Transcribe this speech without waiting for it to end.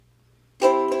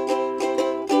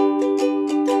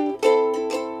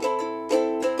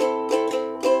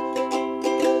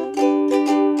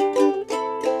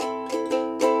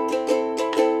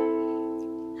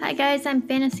guys, I'm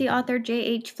fantasy author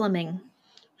J.H. Fleming.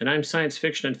 And I'm science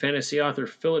fiction and fantasy author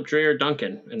Philip Dreyer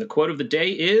Duncan. And the quote of the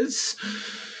day is,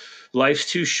 "Life's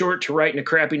too short to write in a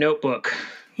crappy notebook."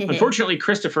 Unfortunately,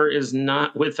 Christopher is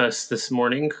not with us this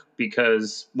morning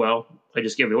because, well, I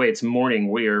just gave it away. It's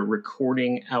morning. We are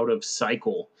recording out of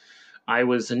cycle. I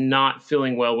was not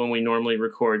feeling well when we normally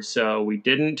record, so we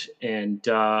didn't. And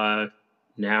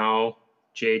now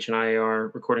JH and I are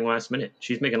recording last minute.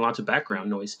 She's making lots of background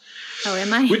noise. Oh,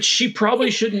 am I? Which she probably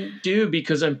shouldn't do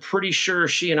because I'm pretty sure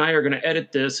she and I are going to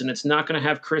edit this and it's not going to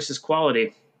have Chris's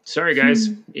quality. Sorry, guys.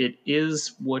 It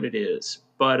is what it is.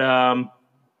 But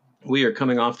we are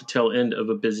coming off the tail end of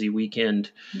a busy weekend.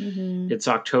 Mm-hmm. It's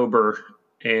October,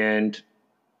 and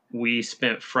we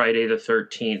spent Friday the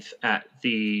 13th at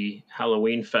the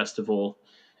Halloween festival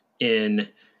in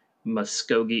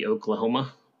Muskogee,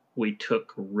 Oklahoma. We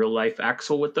took real life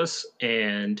Axel with us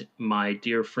and my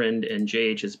dear friend and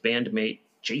JH's bandmate,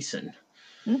 Jason.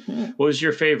 Mm-hmm. What was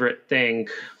your favorite thing?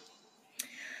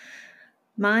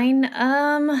 Mine,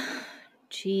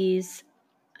 geez.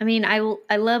 I mean,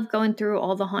 I love going through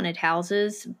all the haunted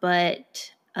houses,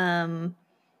 but I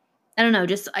don't know,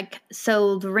 just like,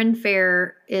 so the Ren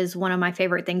Fair is one of my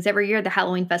favorite things. Every year, the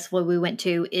Halloween festival we went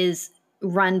to is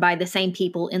run by the same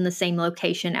people in the same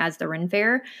location as the Ren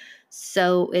Fair.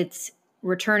 So it's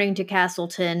returning to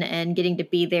Castleton and getting to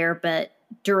be there, but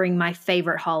during my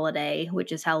favorite holiday,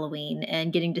 which is Halloween,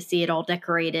 and getting to see it all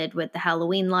decorated with the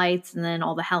Halloween lights and then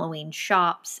all the Halloween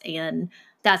shops. And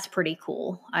that's pretty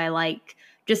cool. I like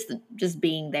just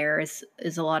being there is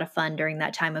a lot of fun during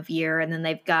that time of year. And then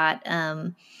they've got,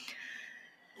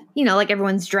 like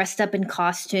everyone's dressed up in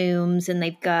costumes, and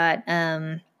they've got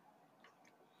kind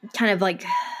of like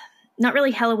not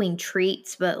really Halloween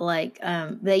treats, but like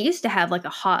they used to have like a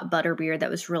hot butterbeer that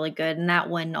was really good, and that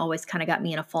one always kind of got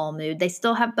me in a fall mood. They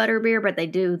still have butterbeer, but they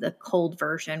do the cold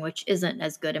version, which isn't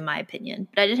as good in my opinion.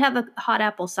 But I did have a hot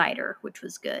apple cider, which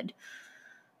was good.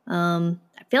 I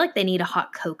feel like they need a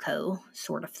hot cocoa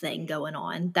sort of thing going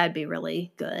on. That'd be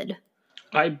really good.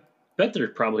 I bet there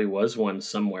probably was one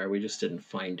somewhere. We just didn't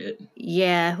find it.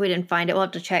 Yeah, we didn't find it. We'll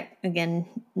have to check again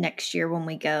next year when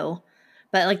we go.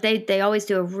 But like they always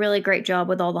do a really great job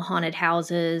with all the haunted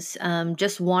houses.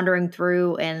 Just wandering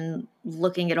through and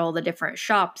looking at all the different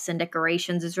shops and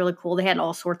decorations is really cool. They had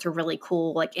all sorts of really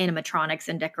cool like animatronics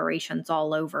and decorations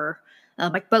all over,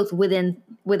 like both within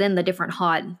the different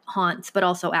haunts, but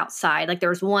also outside. Like there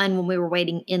was one when we were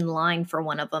waiting in line for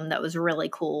one of them that was really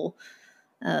cool.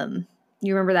 You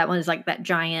remember that one is like that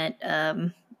giant,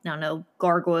 I don't know,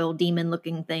 gargoyle demon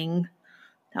looking thing.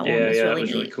 That one was really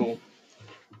neat. Really cool.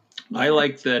 Yeah. I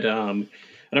like that. And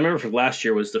I remember for last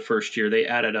year was the first year they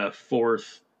added a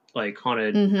fourth like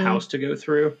haunted house to go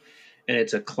through, and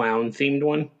it's a clown themed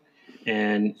one,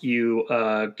 and you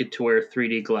get to wear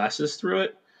 3D glasses through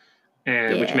it,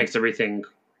 and which makes everything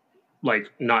like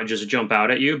not just jump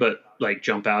out at you, but like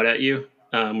jump out at you,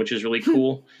 which is really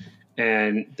cool.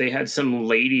 And they had some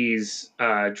ladies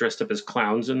dressed up as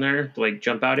clowns in there, like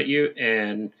jump out at you,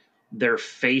 and their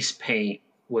face paint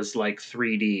was like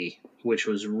 3D, which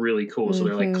was really cool. So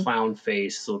they're like clown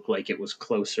face, looked like it was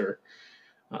closer.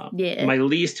 My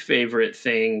least favorite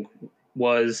thing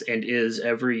was and is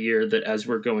every year that as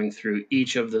we're going through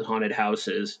each of the haunted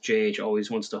houses, JH always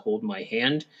wants to hold my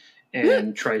hand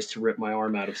and tries to rip my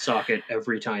arm out of socket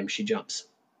every time she jumps.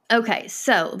 Okay,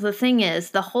 so the thing is,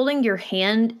 the holding your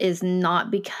hand is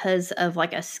not because of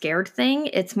like a scared thing.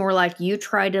 It's more like you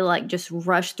try to like just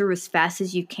rush through as fast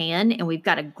as you can, and we've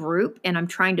got a group, and I'm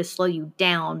trying to slow you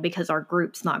down because our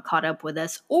group's not caught up with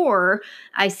us. Or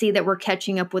I see that we're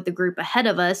catching up with the group ahead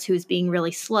of us who's being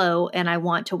really slow, and I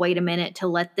want to wait a minute to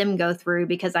let them go through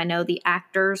because I know the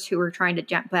actors who are trying to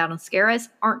jump out and scare us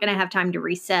aren't going to have time to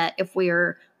reset if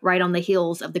we're right on the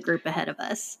heels of the group ahead of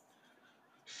us.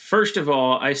 First of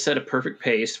all, I set a perfect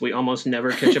pace. We almost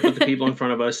never catch up with the people in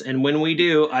front of us. And when we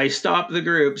do, I stop the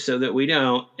group so that we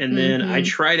don't. And then I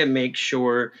try to make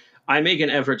sure, I make an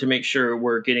effort to make sure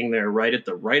we're getting there right at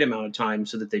the right amount of time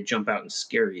so that they jump out and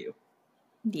scare you.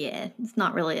 Yeah, it's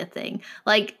not really a thing.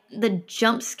 Like, the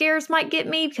jump scares might get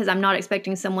me because I'm not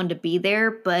expecting someone to be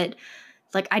there, but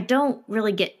like, I don't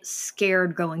really get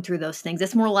scared going through those things.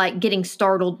 It's more like getting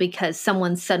startled because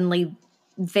someone's suddenly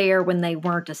there when they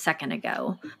weren't a second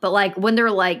ago. But like when they're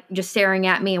like just staring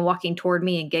at me and walking toward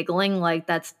me and giggling, like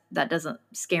that doesn't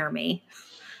scare me.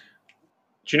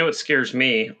 Do you know what scares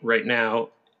me right now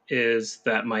is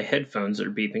that my headphones are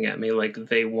beeping at me like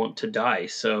they want to die.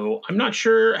 So I'm not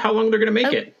sure how long they're going to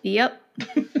make it. Yep.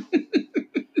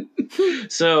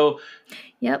 So.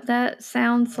 Yep, that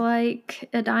sounds like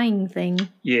a dying thing.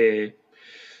 Yeah.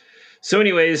 So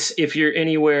anyways, if you're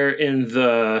anywhere in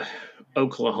the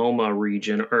Oklahoma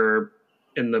region or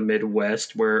in the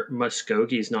Midwest where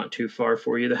Muskogee is not too far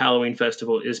for you, the Halloween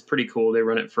festival is pretty cool. They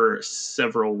run it for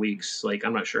several weeks. Like,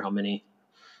 I'm not sure how many,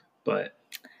 but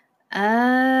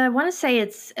I want to say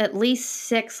it's at least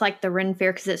 6, like the Ren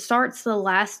Fair, because it starts the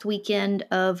last weekend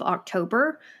of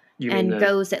October you mean and the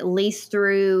goes at least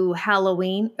through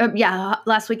Halloween. Yeah,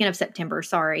 last weekend of September,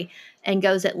 sorry, and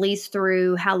goes at least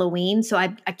through Halloween. So I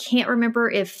can't remember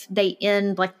if they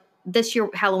end like this year.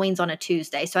 Halloween's on a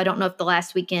Tuesday, so I don't know if the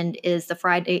last weekend is the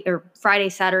Friday,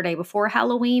 Saturday before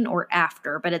Halloween or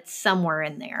after, but it's somewhere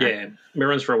in there. yeah, it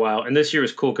runs for a while. And this year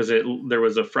was cool because there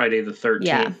was a Friday the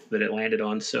Yeah, 13th that it landed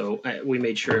on, so we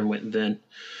made sure and went then.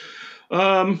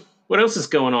 What else is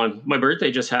going on? My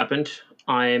birthday just happened.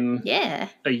 I'm yeah,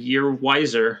 a year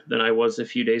wiser than I was a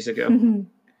few days ago.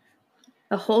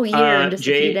 a whole year in just a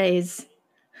few Jay, days.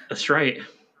 that's right.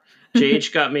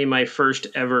 JH got me my first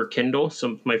ever Kindle,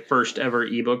 so my first ever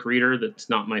ebook reader that's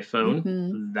not my phone.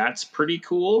 Hmm. That's pretty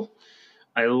cool.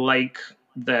 I like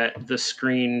that the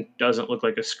screen doesn't look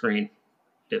like a screen.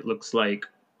 It looks like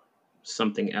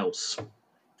something else.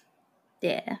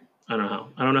 Yeah. I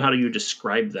don't know how do you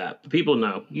describe that. But people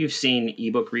know. You've seen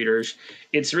ebook readers.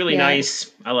 It's really Yeah.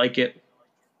 nice. I like it.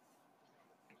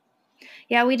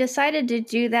 Yeah, we decided to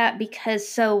do that because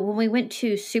so when we went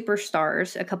to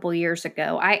Superstars a couple years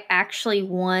ago, I actually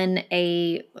won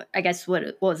I guess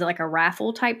what was it, like a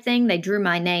raffle type thing? They drew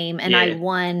my name and I Yeah.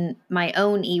 won my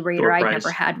own e-reader. Door I'd never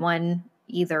prize. had one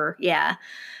either. Yeah.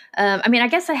 I mean, I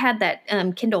guess I had that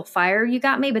Kindle Fire you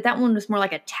got me, but that one was more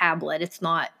like a tablet. It's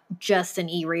not just an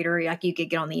e-reader like you could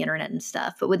get on the internet and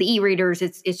stuff. But with the e-readers,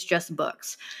 it's just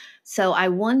books. So I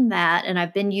won that, and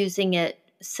I've been using it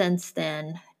since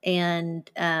then. And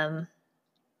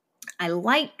I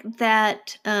like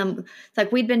that.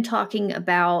 Like we'd been talking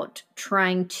about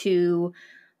trying to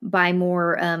buy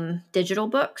more digital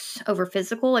books over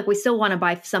physical. Like we still want to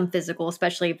buy some physical,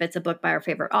 especially if it's a book by our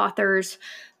favorite authors.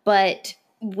 But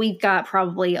we've got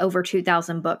probably over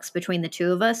 2,000 books between the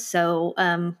two of us. So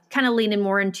kind of leaning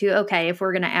more into, okay, if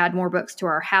we're going to add more books to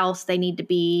our house, they need to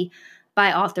be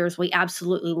by authors we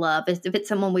absolutely love. If it's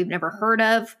someone we've never heard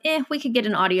of, we could get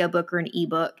an audiobook or an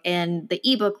ebook. And the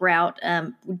ebook route,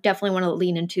 we definitely want to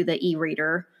lean into the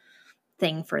e-reader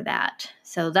thing for that.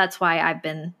 So that's why I've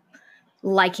been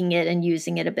liking it and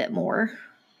using it a bit more.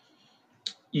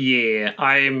 Yeah,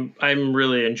 I'm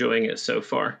really enjoying it so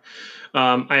far.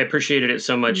 I appreciated it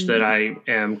so much that I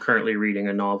am currently reading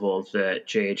a novel that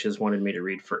JH has wanted me to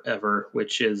read forever,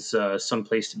 which is Some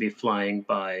Place to Be Flying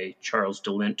by Charles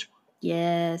DeLint.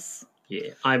 Yes. Yeah,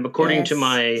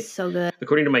 Yes. So good.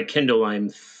 according to my Kindle, I'm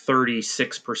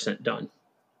 36% done.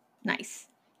 Nice.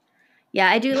 Yeah,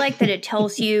 I do like that it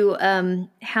tells you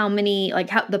how many, like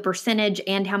how the percentage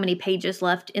and how many pages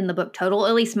left in the book total.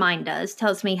 At least mine does.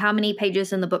 Tells me how many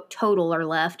pages in the book total are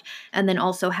left, and then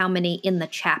also how many in the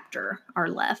chapter are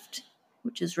left,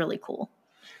 which is really cool.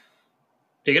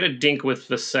 You got to dink with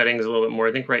the settings a little bit more.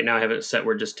 I think right now I have it set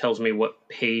where it just tells me what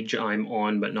page I'm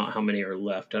on, but not how many are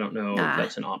left. I don't know if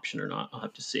that's an option or not. I'll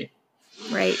have to see.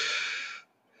 Right.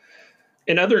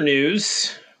 In other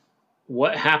news,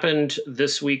 what happened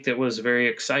this week that was very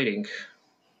exciting?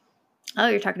 Oh,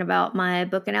 you're talking about my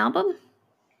book and album?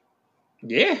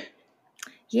 Yeah.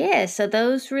 Yeah, so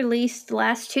those released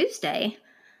last Tuesday.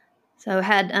 So I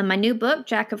had my new book,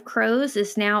 Jack of Crows,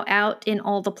 is now out in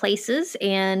all the places,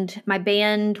 and my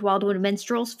band Wildwood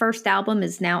Minstrels' first album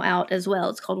is now out as well.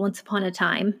 It's called Once Upon a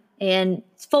Time, and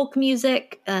it's folk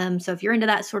music. So if you're into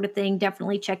that sort of thing,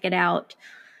 definitely check it out.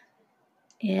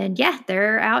 And yeah,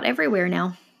 they're out everywhere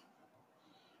now.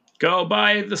 Go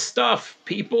buy the stuff,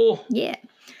 people. Yeah.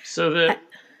 So that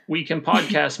we can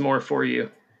podcast more for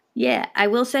you. Yeah, I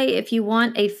will say if you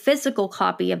want a physical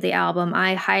copy of the album,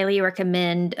 I highly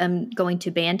recommend going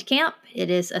to Bandcamp. It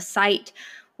is a site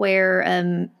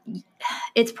where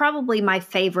it's probably my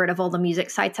favorite of all the music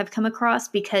sites I've come across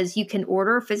because you can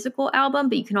order a physical album,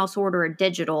 but you can also order a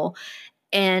digital.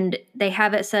 And they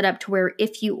have it set up to where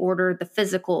if you order the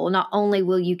physical, not only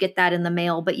will you get that in the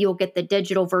mail, but you'll get the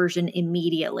digital version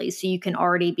immediately. So you can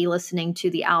already be listening to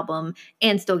the album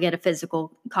and still get a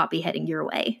physical copy heading your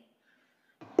way.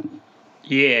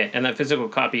 Yeah, and that physical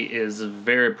copy is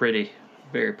very pretty.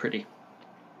 Very pretty.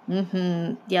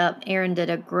 Mm-hmm. Yep. Aaron did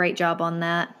a great job on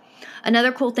that.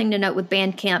 Another cool thing to note with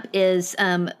Bandcamp is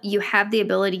you have the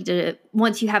ability to,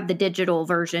 once you have the digital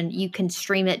version, you can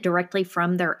stream it directly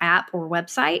from their app or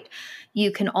website.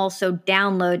 You can also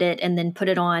download it and then put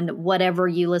it on whatever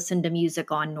you listen to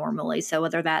music on normally. So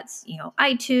whether that's,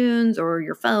 iTunes or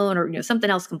your phone or, something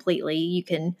else completely, you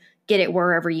can get it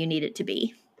wherever you need it to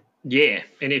be. Yeah,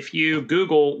 and if you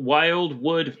Google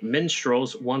Wildwood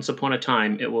Minstrels Once Upon a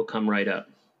Time, it will come right up.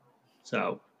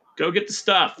 So go get the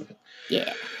stuff.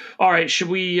 Yeah. All right, should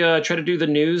we try to do the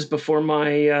news before my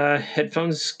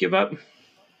headphones give up?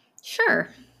 Sure.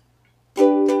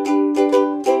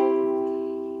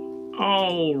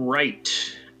 All right.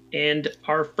 And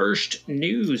our first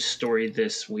news story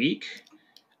this week,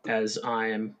 as I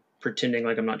am pretending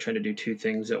like I'm not trying to do two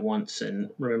things at once and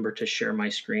remember to share my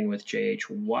screen with JH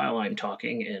while I'm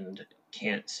talking and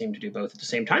can't seem to do both at the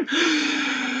same time.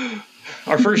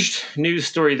 Our first news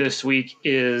story this week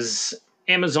is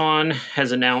Amazon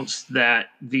has announced that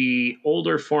the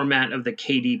older format of the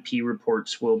KDP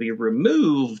reports will be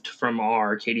removed from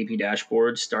our KDP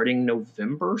dashboard starting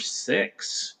November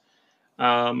 6th.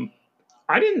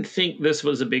 I didn't think this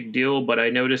was a big deal, but I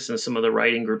noticed in some of the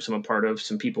writing groups I'm a part of,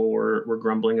 some people were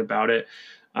grumbling about it.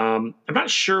 I'm not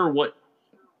sure what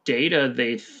data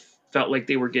they felt like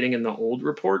they were getting in the old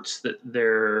reports that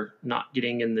they're not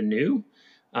getting in the new.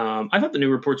 I thought the new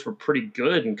reports were pretty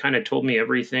good and kind of told me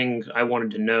everything I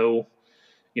wanted to know.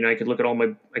 You know, I can look at all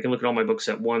my books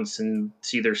at once and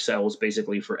see their sales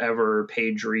basically forever,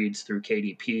 page reads through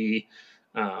KDP.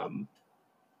 Um,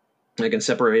 I can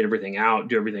separate everything out,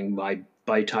 do everything by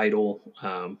title.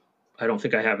 I don't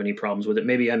think I have any problems with it.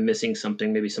 Maybe I'm missing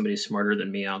something. Maybe somebody's smarter than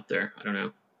me out there. I don't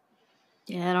know.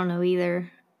 Yeah, I don't know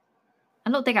either. I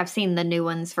don't think I've seen the new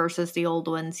ones versus the old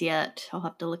ones yet. I'll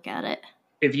have to look at it.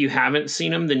 If you haven't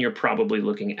seen them, then you're probably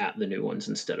looking at the new ones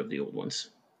instead of the old ones.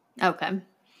 Okay.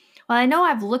 Well, I know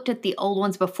I've looked at the old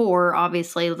ones before,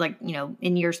 obviously, like,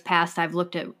 in years past I've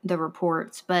looked at the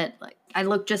reports, but like I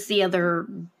looked just the other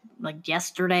like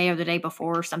yesterday or the day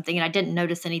before or something, and I didn't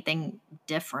notice anything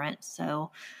different. So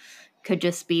could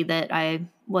just be that I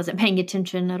wasn't paying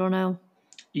attention. I don't know.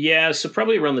 Yeah, so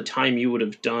probably around the time you would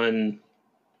have done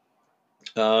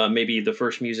maybe the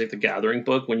first Music the Gathering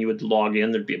book, when you would log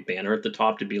in, there'd be a banner at the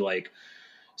top to be like,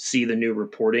 see the new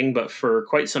reporting. But for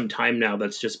quite some time now,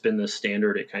 that's just been the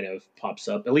standard. It kind of pops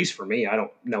up, at least for me. I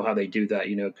don't know how they do that.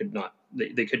 You know, it could not,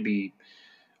 they could be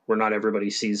where not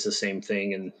everybody sees the same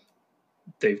thing and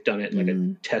they've done it like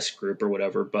a test group or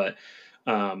whatever. But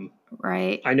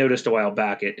Right. I noticed a while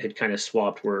back it had kind of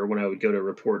swapped where when I would go to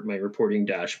report my reporting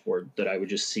dashboard, that I would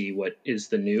just see what is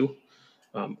the new.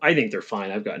 I think they're fine.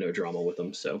 I've got no drama with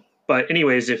them. So, but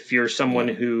anyways, if you're someone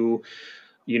Yeah. who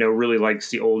really likes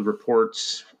the old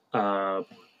reports, I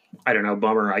don't know,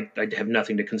 bummer. I have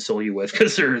nothing to console you with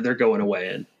because they're going away.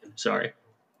 And sorry.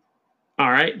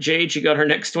 All right, Jade, you got her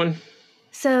next one.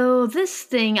 So this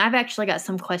thing I've actually got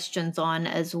some questions on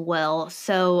as well.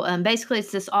 So basically,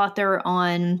 it's this author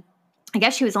on. I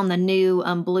guess she was on the new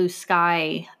Blue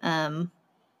Sky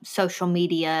social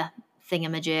media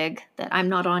thingamajig that I'm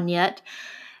not on yet.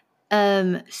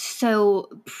 So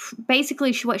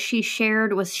basically, what she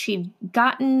shared was she'd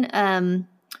gotten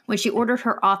when she ordered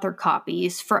her author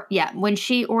copies when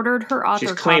she ordered her She's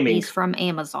author claiming. copies from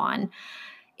Amazon,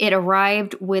 it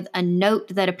arrived with a note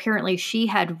that apparently she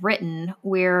had written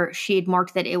where she had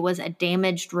marked that it was a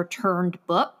damaged returned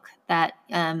book that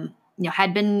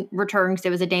had been returned because it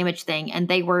was a damaged thing,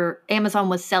 and Amazon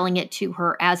was selling it to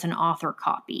her as an author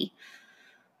copy,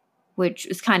 which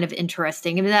is kind of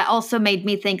interesting. I mean, that also made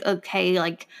me think, okay,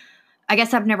 like, I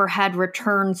guess I've never had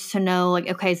returns to know, like,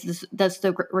 okay, does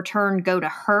the return go to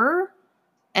her?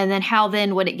 And then how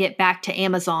then would it get back to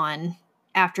Amazon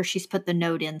after she's put the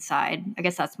note inside? I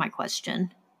guess that's my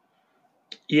question.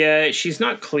 Yeah, she's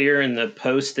not clear in the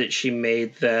post that she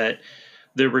made that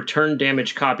the return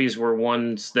damaged copies were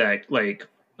ones that like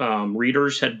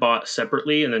readers had bought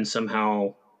separately and then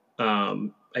somehow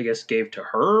I guess gave to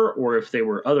her, or if they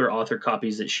were other author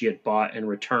copies that she had bought and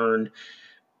returned.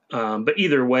 But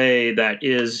either way,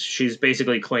 she's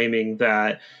basically claiming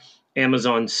that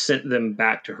Amazon sent them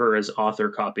back to her as author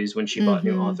copies when she bought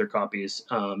new Mm-hmm. author copies.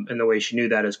 And the way she knew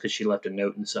that is because she left a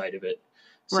note inside of it.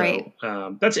 Right.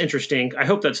 So that's interesting. I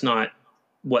hope that's not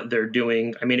what they're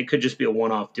doing. I mean, it could just be a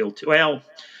one-off deal too. Well,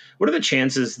 what are the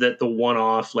chances that the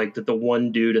one-off, like that the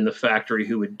one dude in the factory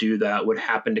who would do that would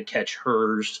happen to catch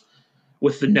hers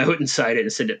with the note inside it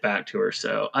and send it back to her?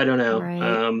 So I don't know.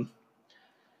 Right.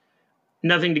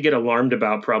 Nothing to get alarmed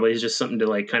about, probably. Is just something to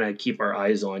like kind of keep our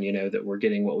eyes on, that we're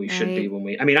getting what we should be Right.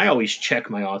 when I mean, I always check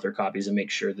my author copies and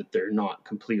make sure that they're not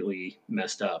completely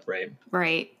messed up, right?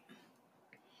 Right.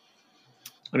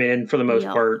 I mean, and for the most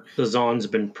Yep. part, the Zon's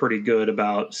been pretty good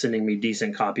about sending me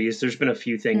decent copies. There's been a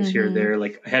few things here or Mm-hmm. there.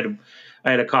 Like I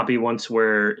had a copy once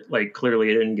where like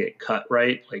clearly it didn't get cut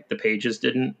right, like the pages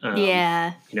didn't.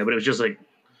 Yeah. But it was just like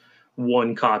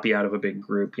one copy out of a big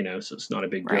group, so it's not a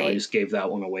big deal. I Right. just gave that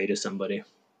one away to somebody.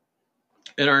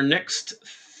 And our next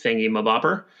thingy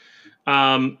mabopper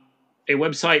A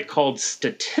website called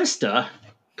Statista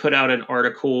put out an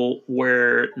article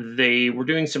where they were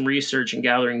doing some research and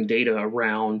gathering data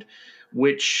around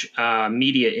which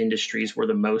media industries were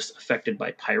the most affected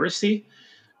by piracy.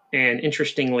 And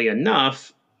interestingly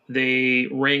enough, they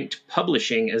ranked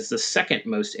publishing as the second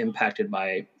most impacted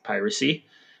by piracy.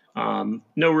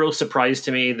 No real surprise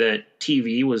to me that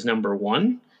TV was number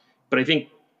one, but I think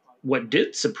what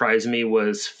did surprise me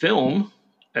was film,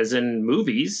 as in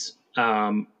movies,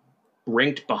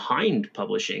 ranked behind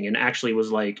publishing, and actually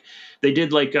was like they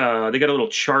did like they got a little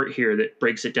chart here that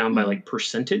breaks it down by like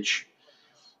percentage.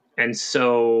 And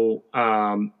so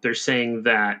they're saying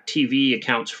that TV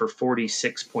accounts for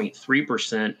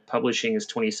 46.3%, publishing is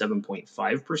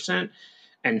 27.5%,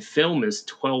 and film is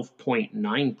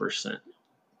 12.9%.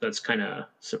 That's kind of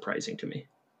surprising to me.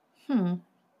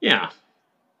 Yeah.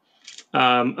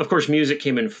 Of course, music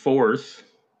came in fourth.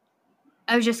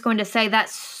 I was just going to say that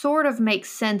sort of makes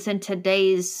sense in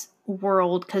today's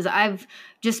world, because I've,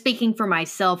 just speaking for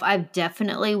myself, I've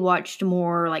definitely watched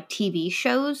more like TV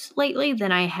shows lately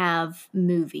than I have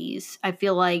movies. I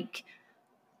feel like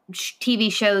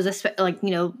TV shows, like,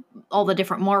 you know, all the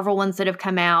different Marvel ones that have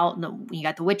come out, you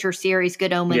got the Witcher series,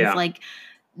 Good Omens, like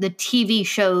the TV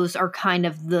shows are kind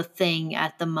of the thing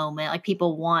at the moment. Like,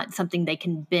 people want something they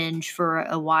can binge for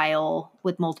a while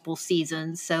with multiple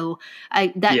seasons. So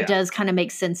that does kind of make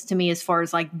sense to me, as far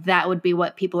as like that would be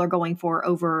what people are going for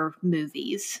over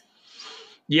movies.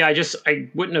 Yeah, I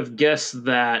wouldn't have guessed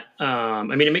that. I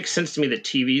mean, it makes sense to me that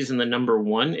TV's in the number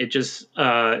one. It just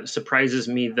surprises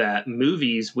me that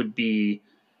movies would be,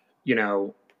 you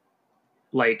know,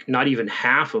 like not even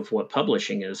half of what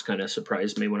publishing is. Kind of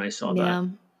surprised me when I saw that.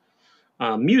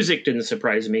 Music didn't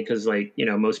surprise me because, like, you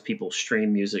know, most people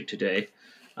stream music today.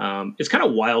 It's kind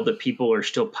of wild that people are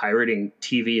still pirating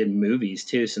TV and movies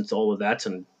too, since all of that's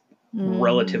in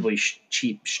relatively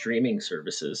cheap streaming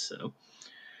services. So,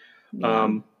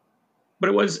 but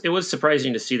it was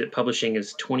surprising to see that publishing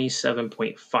is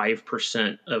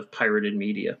 27.5% of pirated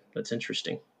media. That's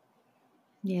interesting.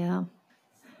 Yeah.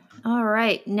 All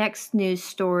right, next news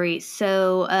story.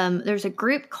 So there's a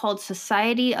group called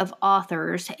Society of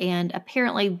Authors, and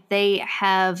apparently they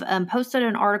have posted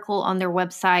an article on their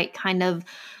website kind of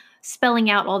spelling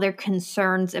out all their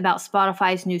concerns about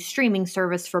Spotify's new streaming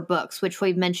service for books, which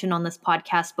we've mentioned on this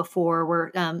podcast before,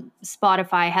 where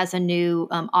Spotify has a new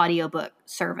audiobook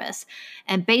service.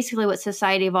 And basically what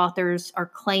Society of Authors are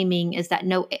claiming is that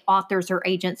no authors or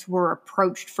agents were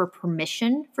approached for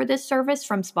permission for this service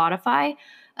from Spotify.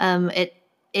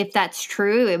 If that's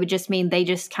true, it would just mean they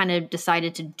just kind of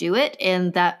decided to do it.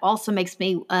 And that also makes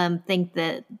me think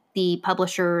that the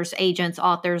publishers, agents,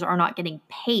 authors are not getting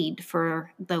paid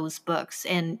for those books.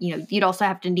 And, you know, you'd also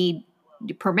have to need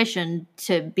permission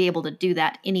to be able to do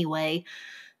that anyway.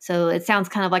 So it sounds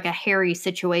kind of like a hairy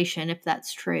situation if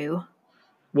that's true.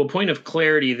 Well, point of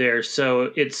clarity there.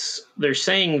 So they're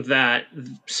saying that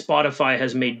Spotify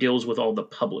has made deals with all the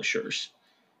publishers.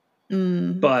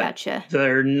 But Gotcha.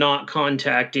 they're not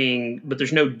contacting, but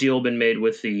there's no deal been made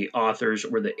with the authors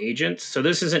or the agents. So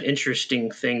this is an interesting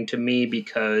thing to me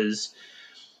because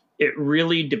it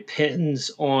really depends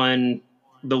on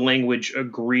the language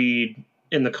agreed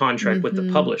in the contract with the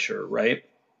publisher, right?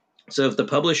 So if the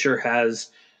publisher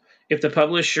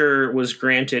was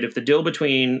granted, if the deal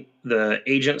between the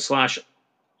agent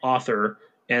 / author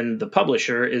and the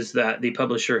publisher is that the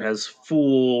publisher has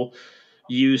full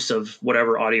use of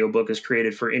whatever audiobook is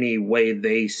created for any way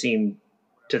they seem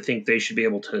to think they should be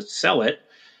able to sell it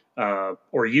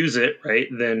or use it, right?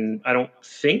 Then I don't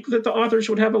think that the authors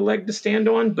would have a leg to stand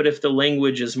on. But if the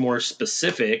language is more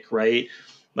specific, right?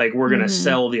 Like, we're going to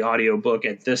sell the audiobook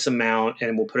at this amount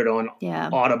and we'll put it on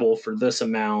Audible for this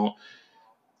amount.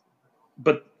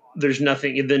 But there's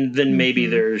nothing, then maybe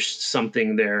there's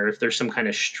something there. If there's some kind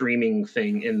of streaming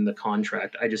thing in the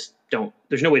contract, I just don't,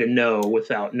 there's no way to know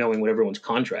without knowing what everyone's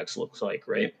contracts looks like,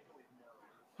 right?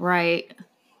 Right.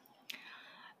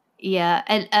 Yeah,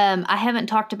 and I haven't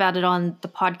talked about it on the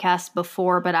podcast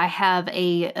before, but I have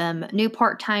a new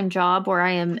part-time job where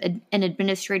I am an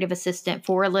administrative assistant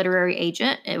for a literary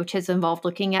agent, which has involved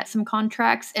looking at some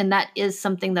contracts, and that is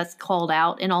something that's called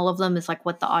out in all of them, is like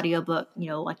what the audiobook, you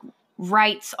know, like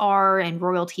rights are and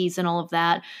royalties and all of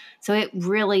that. So it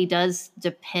really does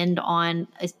depend on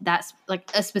that's like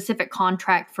a specific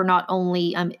contract for not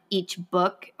only each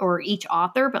book or each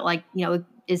author, but like, you know,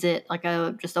 is it like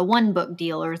just a one book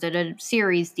deal, or is it a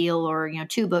series deal, or, you know,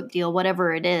 2-book deal,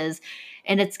 whatever it is.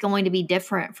 And it's going to be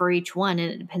different for each one.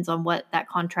 And it depends on what that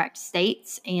contract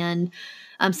states. And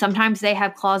sometimes they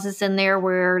have clauses in there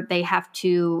where they have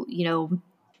to, you know,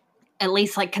 at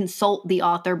least like consult the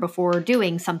author before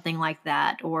doing something like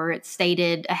that, or it's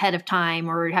stated ahead of time,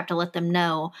 or you have to let them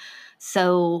know.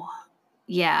 So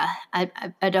yeah, I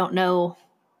don't know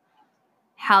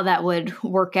how that would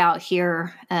work out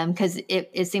here, because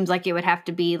it seems like it would have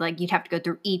to be like you'd have to go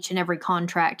through each and every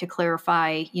contract to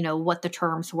clarify, what the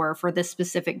terms were for this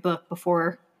specific book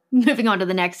before moving on to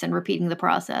the next and repeating the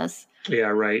process. Yeah,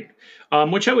 right.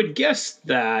 Which I would guess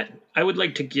that I would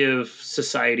like to give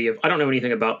I don't know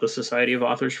anything about the Society of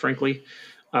Authors, frankly.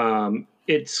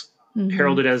 It's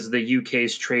heralded as the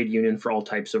UK's trade union for all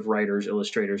types of writers,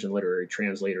 illustrators, and literary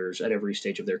translators at every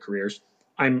stage of their careers.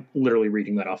 I'm literally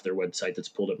reading that off their website that's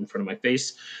pulled up in front of my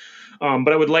face.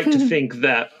 But I would like to think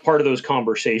that part of those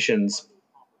conversations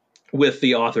with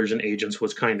the authors and agents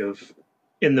was kind of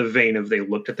in the vein of they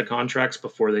looked at the contracts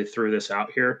before they threw this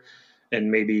out here,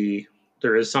 and maybe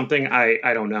there is something.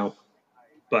 I don't know,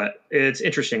 but it's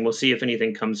interesting. We'll see if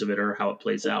anything comes of it or how it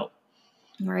plays out.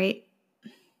 Right.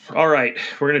 All right,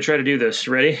 we're going to try to do this.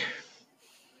 Ready?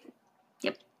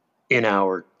 Yep. In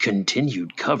our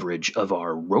continued coverage of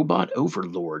our robot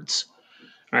overlords.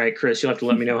 All right, Chris, you'll have to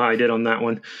let me know how I did on that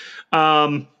one.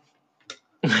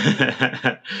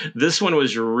 This one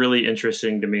was really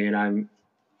interesting to me, and I'm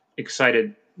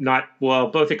excited,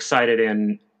 both excited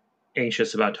and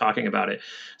anxious about talking about it.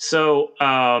 So,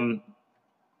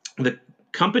 the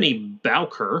company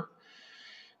Bowker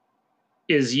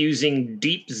is using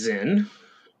DeepZen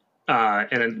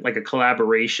and like a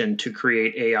collaboration to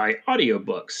create AI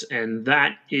audiobooks, and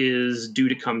that is due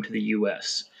to come to the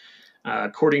US.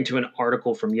 According to an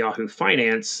article from Yahoo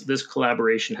Finance, this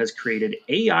collaboration has created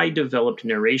AI-developed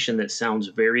narration that sounds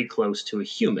very close to a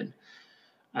human.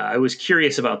 I was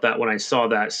curious about that when I saw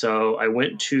that, so I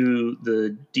went to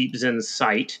the DeepZen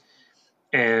site,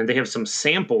 and they have some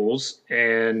samples,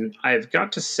 and I've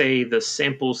got to say the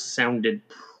samples sounded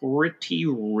pretty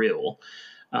real.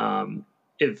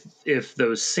 If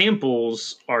those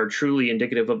samples are truly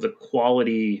indicative of the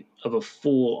quality of a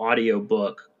full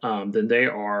audiobook, then they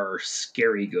are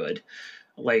scary good.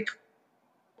 Like,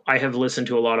 I have listened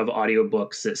to a lot of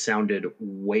audiobooks that sounded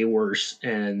way worse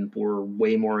and were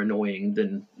way more annoying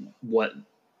than what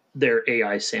their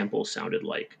AI samples sounded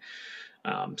like.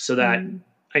 So that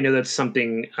I know that's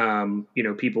something,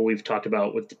 people we've talked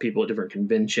about with the people at different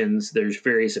conventions. There's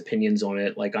various opinions on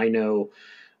it. Like, I know,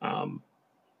 I'm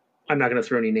not going to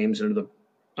throw any names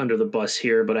under the bus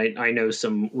here, but I know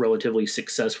some relatively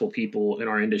successful people in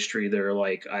our industry that are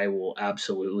like, I will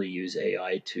absolutely use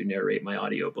AI to narrate my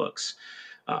audiobooks.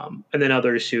 And then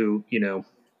others who,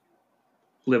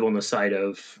 live on the side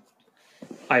of,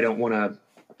 I don't want to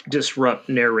disrupt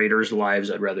narrators' lives.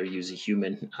 I'd rather use a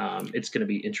human. It's going to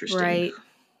be interesting. Right.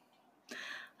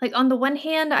 Like, on the one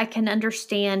hand, I can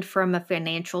understand from a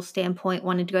financial standpoint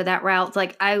wanting to go that route. It's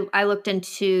like I looked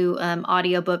into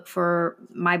audiobook for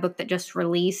my book that just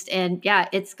released, and yeah,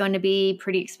 it's going to be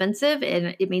pretty expensive,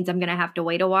 and it means I'm going to have to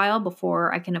wait a while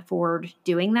before I can afford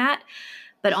doing that.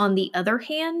 But on the other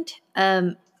hand,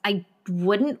 I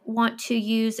wouldn't want to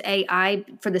use AI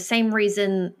for the same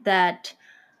reason that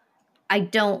I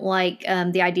don't like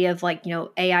the idea of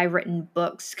AI written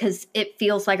books, because it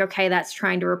feels like, okay, that's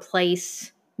trying to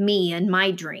replace me and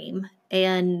my dream.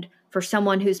 And for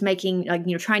someone who's making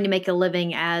trying to make a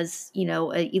living as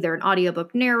either an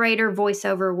audiobook narrator,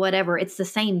 voiceover, whatever, it's the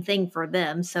same thing for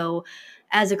them. So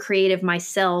as a creative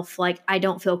myself, I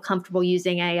don't feel comfortable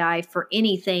using AI for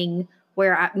anything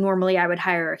where normally I would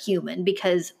hire a human,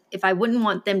 because if I wouldn't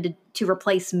want them to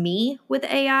replace me with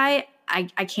AI,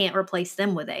 I can't replace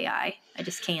them with AI. I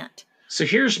just can't. So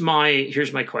here's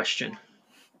my question.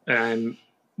 I'm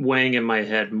weighing in my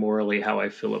head morally how I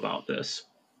feel about this.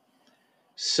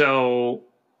 So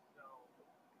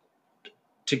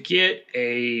to get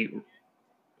a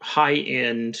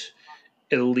high-end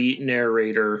elite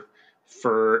narrator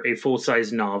for a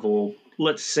full-size novel,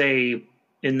 let's say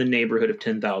in the neighborhood of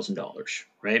 $10,000,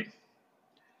 right?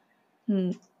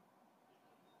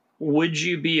 Would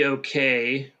you be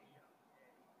okay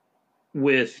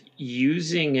with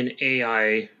using an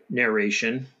AI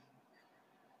narration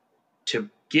to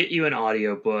get you an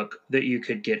audiobook that you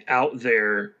could get out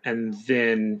there and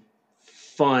then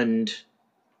fund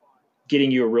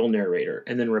getting you a real narrator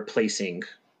and then replacing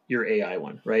your AI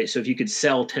one, right? So if you could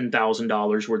sell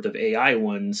 $10,000 worth of AI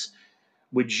ones,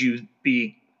 would you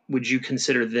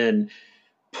consider then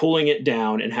pulling it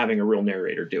down and having a real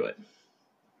narrator do it?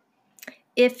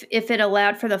 If it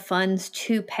allowed for the funds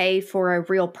to pay for a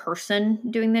real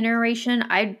person doing the narration,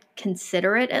 I'd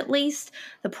consider it at least.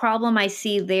 The problem I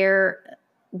see there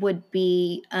would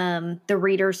be the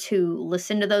readers who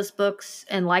listen to those books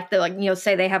and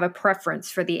say they have a preference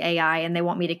for the AI and they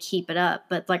want me to keep it up,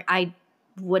 but like I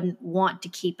wouldn't want to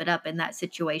keep it up in that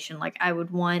situation. Like I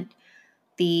would want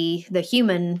the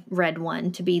human read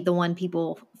one to be the one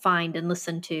people find and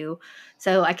listen to.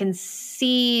 So I can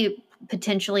see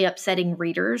potentially upsetting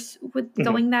readers with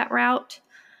going that route.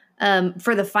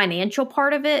 For the financial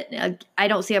part of it, I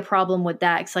don't see a problem with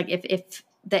that. It's like if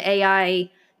the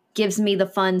AI gives me the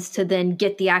funds to then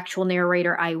get the actual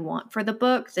narrator I want for the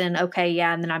book, then okay,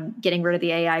 yeah, and then I'm getting rid of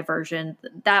the AI version.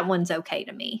 That one's okay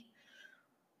to me.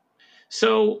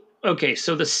 So, okay,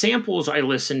 so the samples I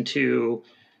listened to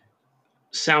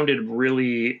sounded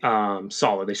really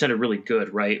solid. They sounded really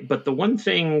good, right? But the one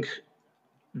thing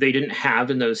they didn't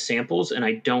have in those samples, and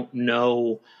I don't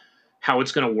know how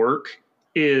it's going to work,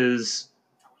 is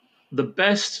the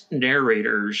best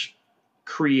narrators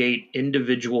create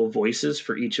individual voices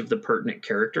for each of the pertinent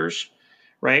characters,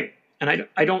 right? And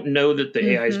I don't know that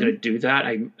the AI is going to do that.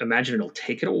 I imagine it'll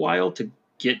take it a while to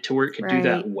get to where it could do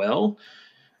that well.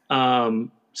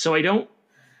 So I don't.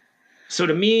 So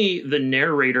to me, the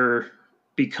narrator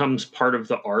becomes part of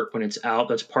the art when it's out.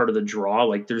 That's part of the draw.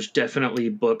 Like there's definitely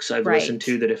books I've listened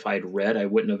to that if I'd read, I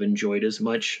wouldn't have enjoyed as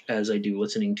much as I do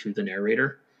listening to the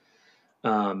narrator.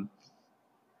 In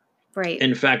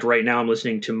fact, right now I'm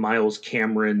listening to Miles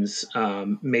Cameron's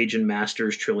Mage and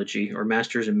Masters trilogy, or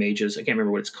Masters and Mages. I can't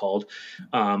remember what it's called.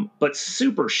 But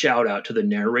super shout out to the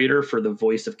narrator for the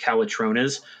voice of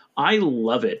Calatrones. I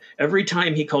love it. Every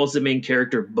time he calls the main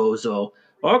character Bozo,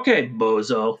 okay,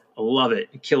 Bozo. I love it.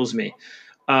 It kills me.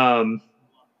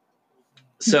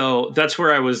 So that's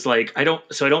where I was like, I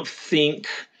don't think,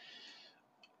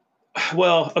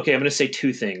 well, okay, I'm going to say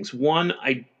two things. One,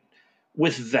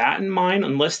 with that in mind,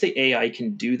 unless the AI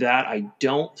can do that, I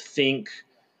don't think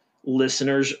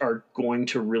listeners are going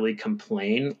to really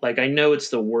complain. Like I know it's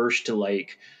the worst to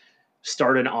like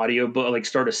start an audiobook, like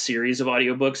start a series of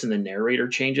audiobooks and the narrator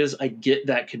changes. I get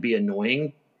that could be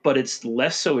annoying, but it's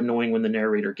less so annoying when the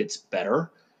narrator gets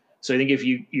better. So I think if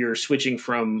you're switching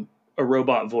from a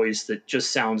robot voice that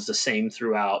just sounds the same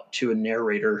throughout to a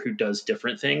narrator who does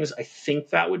different things, I think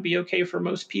that would be okay for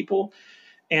most people.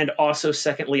 And also,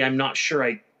 secondly, I'm not sure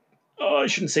I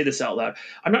shouldn't say this out loud.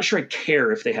 I'm not sure I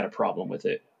care if they had a problem with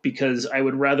it, because I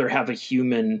would rather have a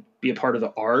human be a part of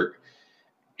the art.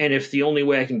 And if the only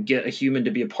way I can get a human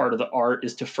to be a part of the art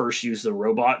is to first use the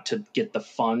robot to get the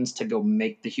funds to go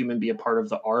make the human be a part of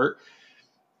the art,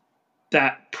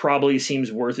 that probably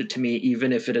seems worth it to me,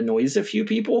 even if it annoys a few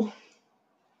people.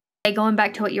 Going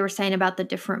back to what you were saying about the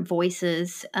different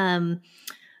voices,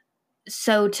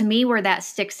 so to me, where that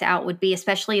sticks out would be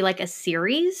especially like a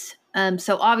series.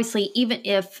 So obviously, even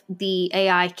if the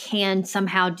AI can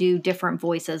somehow do different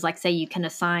voices, like say you can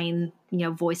assign,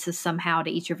 voices somehow to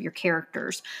each of your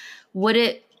characters, would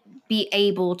it be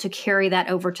able to carry that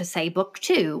over to say book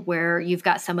 2, where you've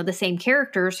got some of the same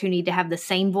characters who need to have the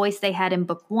same voice they had in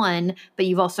book 1, but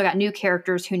you've also got new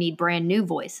characters who need brand new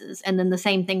voices. And then the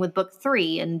same thing with book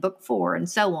 3 and book 4 and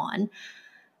so on.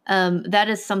 That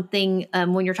is something,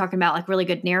 when you're talking about like really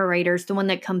good narrators, the one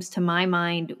that comes to my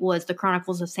mind was the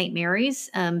Chronicles of St. Mary's.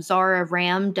 Zara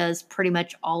Ram does pretty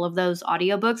much all of those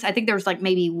audiobooks. I think there was like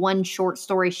maybe one short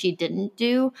story she didn't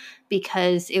do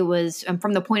because it was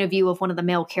from the point of view of one of the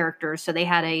male characters. So they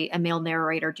had a male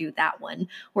narrator do that one.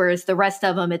 Whereas the rest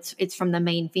of them, it's from the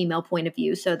main female point of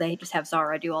view. So they just have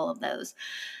Zara do all of those.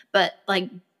 But like,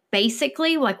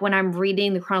 basically, like when I'm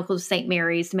reading the Chronicles of St.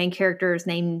 Mary's, the main character is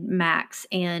named Max,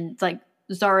 and like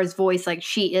Zara's voice, like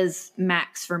she is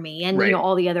Max for me, and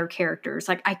all the other characters.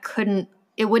 Like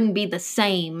it wouldn't be the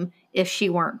same if she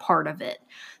weren't part of it.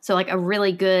 So like a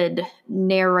really good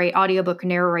audiobook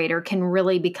narrator can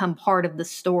really become part of the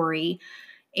story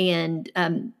and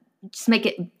just make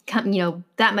it come,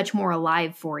 that much more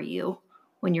alive for you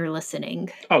when you're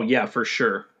listening. Oh yeah, for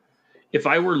sure. If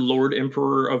I were Lord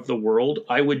Emperor of the world,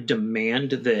 I would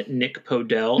demand that Nick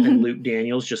Podell and Luke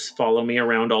Daniels just follow me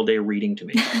around all day reading to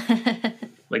me.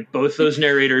 Like both those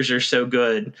narrators are so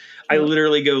good. I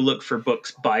literally go look for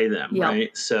books by them,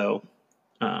 right? So,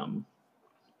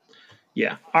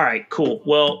 yeah. All right, cool.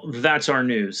 Well, that's our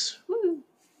news. Woo.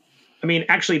 I mean,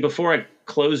 actually, before I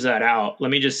close that out,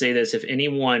 let me just say this. If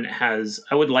anyone I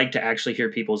would like to actually hear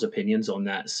people's opinions on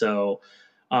that. So,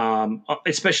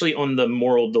 especially on the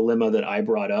moral dilemma that I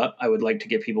brought up, I would like to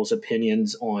get people's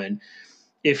opinions on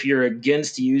if you're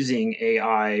against using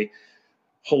AI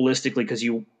holistically because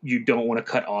you don't want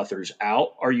to cut authors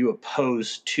out. Are you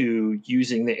opposed to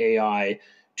using the AI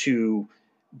to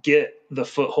get the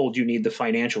foothold you need, the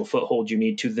financial foothold you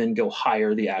need to then go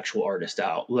hire the actual artist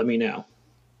out? Let me know.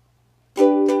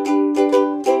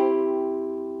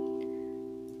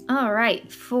 All right.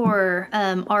 For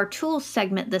our tools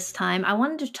segment this time, I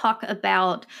wanted to talk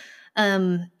about,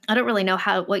 I don't really know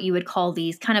what you would call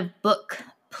these, kind of book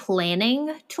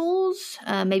planning tools,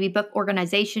 maybe book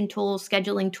organization tools,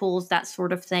 scheduling tools, that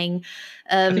sort of thing.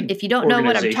 I think If you don't know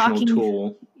what I'm organizational talking,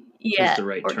 tool is yeah, the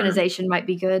right term. organization might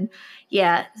be good.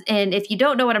 Yeah, and if you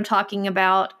don't know what I'm talking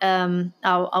about,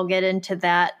 I'll get into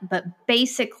that. But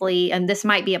basically, and this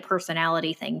might be a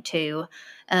personality thing too.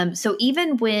 So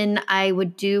even when I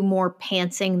would do more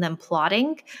pantsing than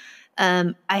plotting,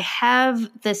 I have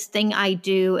this thing I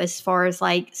do as far as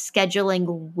like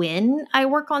scheduling when I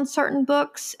work on certain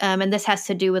books. And this has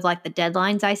to do with like the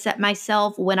deadlines I set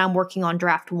myself when I'm working on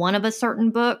draft one of a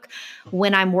certain book,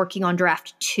 when I'm working on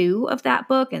draft two of that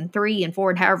book, and three and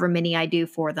four, and however many I do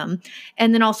for them.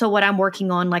 And then also what I'm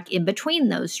working on like in between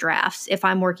those drafts, if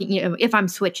I'm working, if I'm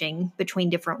switching between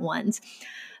different ones.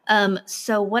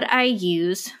 So what I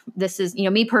use, this is,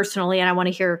 me personally, and I want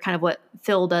to hear kind of what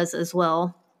Phil does as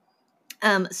well.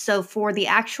 So for the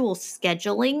actual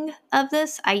scheduling of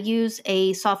this, I use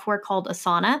a software called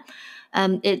Asana.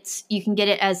 It's you can get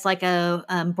it as like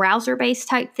a browser-based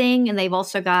type thing, and they've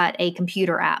also got a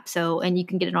computer app. And you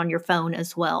can get it on your phone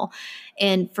as well.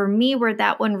 And for me, where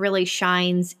that one really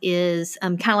shines is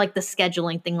kind of like the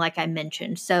scheduling thing, like I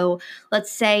mentioned. So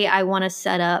let's say I want to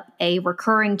set up a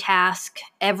recurring task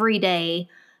every day.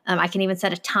 I can even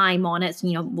set a time on it.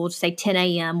 So, we'll just say 10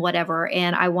 a.m., whatever.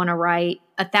 And I want to write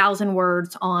 1,000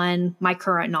 words on my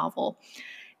current novel.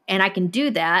 And I can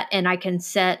do that. And I can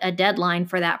set a deadline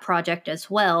for that project as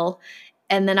well.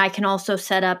 And then I can also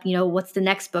set up, what's the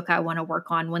next book I want to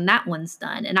work on when that one's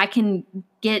done. And I can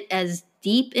get as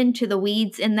deep into the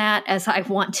weeds in that as I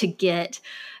want to get.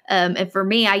 And for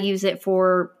me, I use it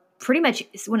for pretty much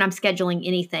when I'm scheduling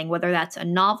anything, whether that's a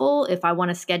novel, if I want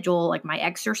to schedule like my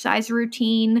exercise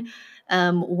routine,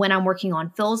 when I'm working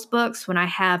on Phil's books, when I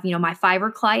have, my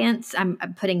Fiverr clients, I'm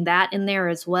putting that in there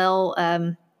as well.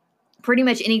 Pretty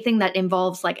much anything that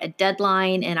involves like a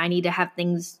deadline and I need to have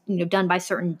things, done by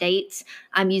certain dates,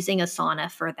 I'm using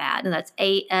Asana for that. And that's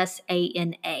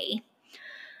Asana.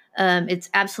 It's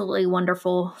absolutely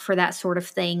wonderful for that sort of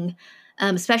thing.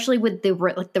 Especially with the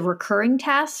recurring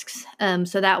tasks.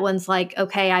 So that one's like,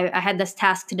 okay, I had this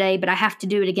task today, but I have to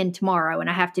do it again tomorrow, and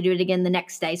I have to do it again the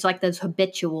next day. So like those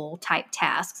habitual type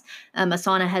tasks,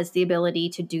 Asana has the ability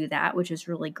to do that, which is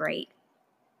really great.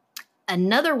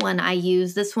 Another one I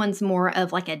use, this one's more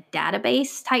of like a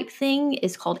database type thing,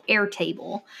 is called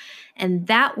Airtable. And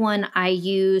that one I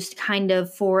used kind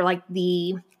of for like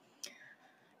the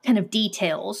kind of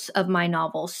details of my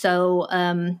novel.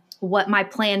 So, what my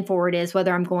plan for it is,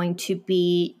 whether I'm going to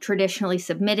be traditionally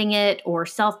submitting it or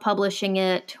self-publishing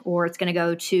it, or it's going to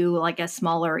go to like a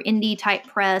smaller indie type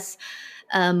press.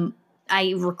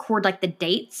 I record like the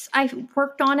dates I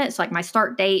worked on it. So like my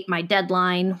start date, my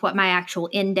deadline, what my actual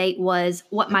end date was,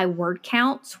 what my word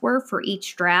counts were for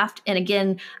each draft. And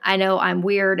again, I know I'm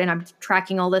weird and I'm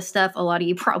tracking all this stuff. A lot of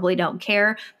you probably don't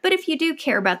care. But if you do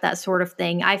care about that sort of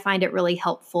thing, I find it really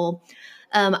helpful.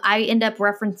 I end up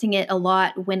referencing it a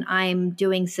lot when I'm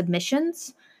doing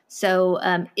submissions. So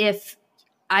if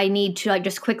I need to like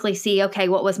just quickly see, okay,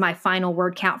 what was my final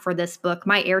word count for this book?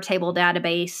 My Airtable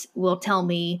database will tell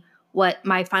me what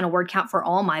my final word count for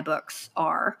all my books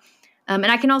are. And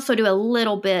I can also do a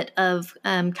little bit of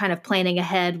kind of planning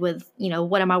ahead with,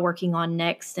 what am I working on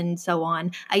next and so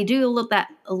on. I do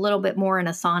a little bit more in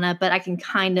Asana, but I can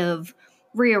kind of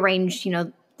rearrange,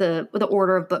 the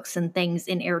order of books and things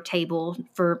in Airtable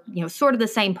for, sort of the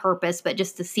same purpose, but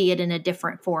just to see it in a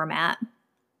different format.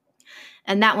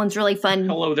 And that one's really fun.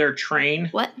 Hello there, train.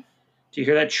 What? Do you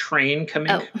hear that train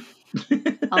coming? Oh,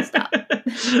 I'll stop.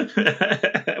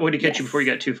 What did you catch you before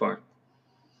you got too far?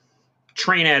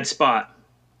 Train ad spot.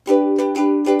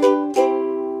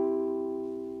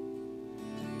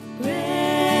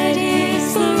 Red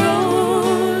is the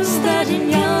rose that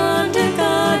in yonder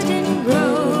garden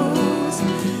grows.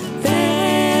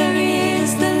 There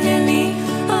is the lily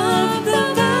of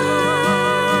the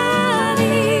valley.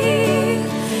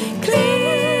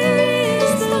 Clear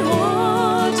is the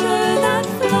water that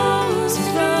flows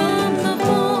from the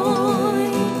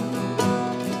point.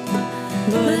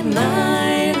 But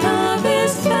my love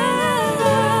is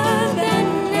fairer than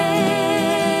any.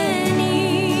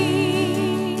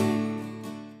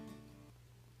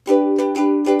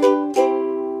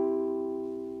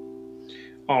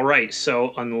 All right,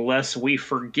 so unless we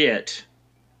forget,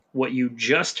 what you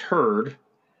just heard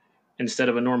instead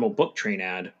of a normal book train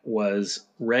ad was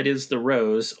Red is the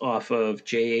Rose off of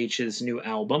JH's new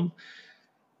album,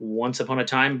 Once Upon a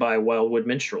Time by Wildwood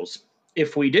Minstrels.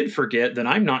 If we did forget, then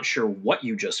I'm not sure what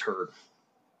you just heard.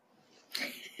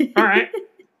 All right.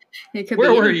 It could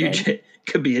Where be were anything. you?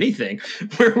 Could be anything.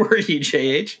 Where were you,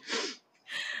 JH?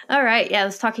 All right. Yeah, I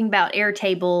was talking about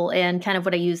Airtable and kind of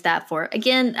what I use that for.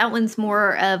 Again, that one's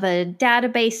more of a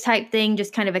database type thing,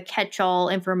 just kind of a catch-all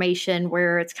information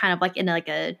where it's kind of like in like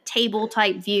a table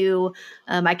type view.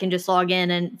 I can just log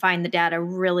in and find the data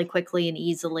really quickly and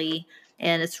easily,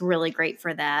 and it's really great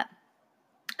for that.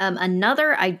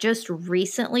 Another I just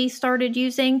recently started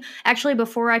using. Actually,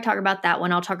 before I talk about that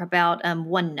one, I'll talk about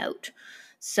OneNote.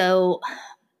 So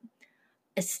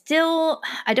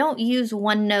I don't use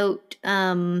OneNote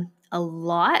a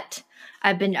lot.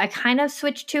 I kind of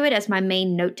switched to it as my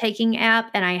main note taking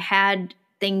app, and I had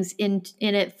things in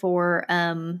it for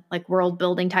like world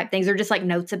building type things or just like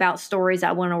notes about stories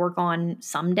I want to work on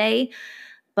someday.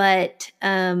 But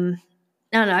I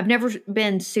don't know. I've never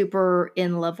been super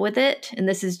in love with it, and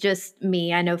this is just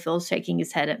me. I know Phil's shaking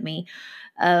his head at me.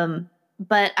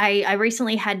 But I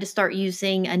recently had to start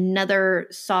using another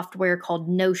software called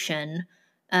Notion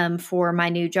for my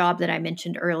new job that I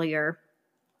mentioned earlier.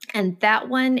 And that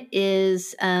one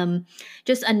is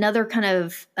just another kind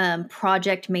of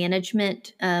project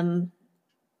management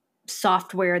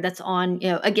software that's on,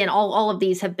 again, all of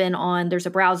these have been on. There's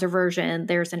a browser version,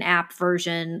 there's an app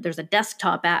version, there's a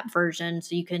desktop app version,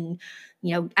 so you can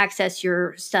access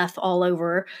your stuff all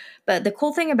over. But the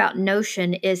cool thing about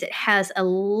Notion is it has a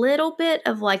little bit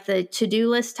of like the to-do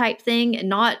list type thing,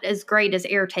 not as great as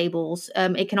Airtables.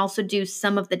 It can also do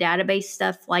some of the database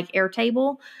stuff like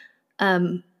Airtable.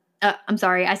 I'm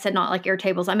sorry, I said not like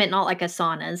Airtables. I meant not like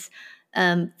Asana's.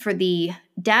 For the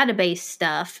database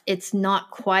stuff, it's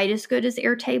not quite as good as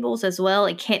Airtables as well.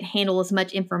 It can't handle as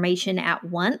much information at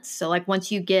once. So, like,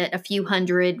 once you get a few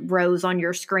hundred rows on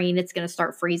your screen, it's going to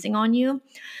start freezing on you.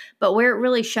 But where it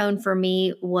really shone for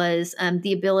me was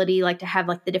the ability, like, to have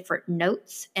like the different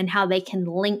notes and how they can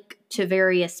link to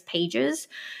various pages.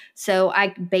 So I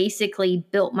basically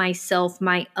built myself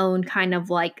my own kind of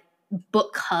like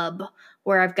book hub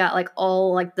where I've got like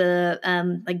all like the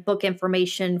like book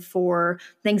information for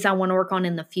things I want to work on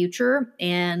in the future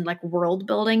and like world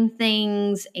building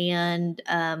things and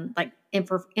like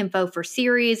info for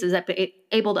series. Is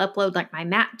able to upload like my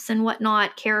maps and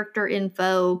whatnot, character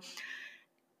info.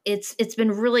 It's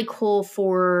been really cool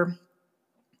for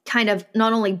kind of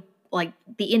not only like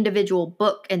the individual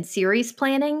book and series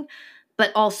planning,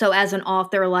 but also as an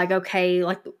author, like, okay,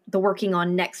 like the working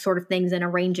on next sort of things and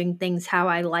arranging things how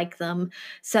I like them.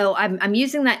 So I'm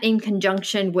using that in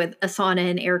conjunction with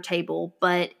Asana and Airtable,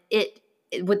 but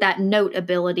with that note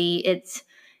ability, it's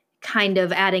kind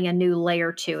of adding a new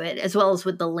layer to it, as well as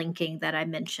with the linking that I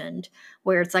mentioned,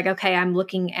 where it's like, okay, I'm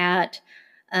looking at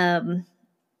I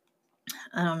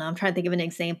don't know, I'm trying to think of an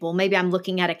example. Maybe I'm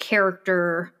looking at a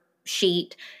character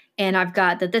sheet and I've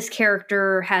got that this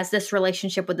character has this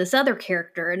relationship with this other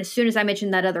character. And as soon as I mention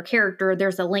that other character,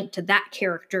 there's a link to that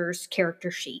character's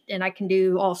character sheet. And I can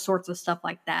do all sorts of stuff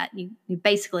like that. You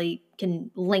basically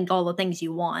can link all the things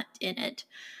you want in it.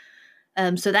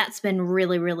 So that's been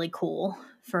really, really cool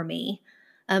for me.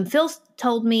 Phil's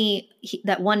told me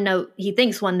that OneNote, he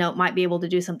thinks OneNote might be able to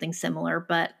do something similar,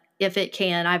 but if it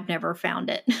can, I've never found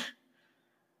it.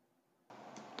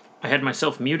 I had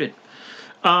myself muted.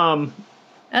 Um,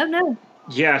 Oh no.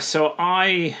 yeah,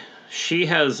 she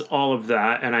has all of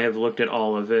that, and I have looked at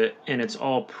all of it, and it's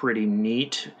all pretty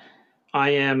neat.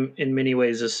 I am, in many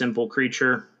ways, a simple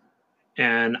creature,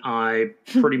 and I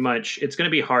pretty much, it's going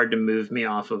to be hard to move me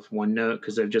off of OneNote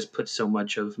because I've just put so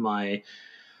much of my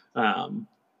um,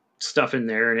 stuff in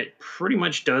there, and it pretty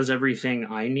much does everything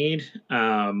I need.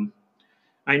 I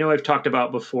know I've talked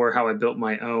about before how I built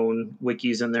my own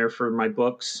wikis in there for my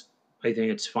books. I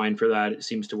think it's fine for that. It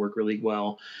seems to work really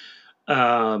well.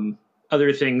 Um,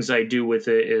 Other things I do with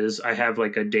it is I have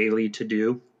like a daily to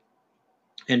do.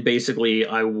 And basically,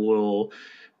 I will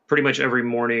pretty much every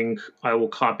morning, I will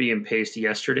copy and paste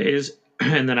yesterday's,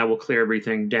 and then I will clear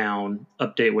everything down,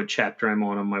 update what chapter I'm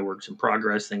on my works in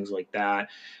progress, things like that,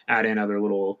 add in other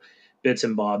little bits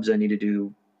and bobs I need to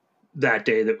do that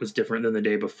day that was different than the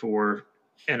day before,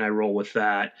 and I roll with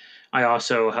that. I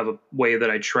also have a way that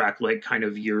I track like kind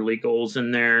of yearly goals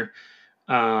in there.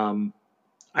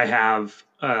 I have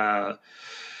uh,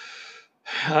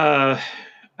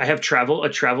 I have a travel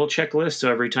checklist. So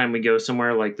every time we go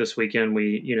somewhere, like this weekend,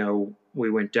 we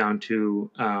went down to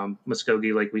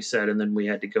Muskogee, like we said, and then we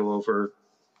had to go over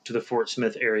to the Fort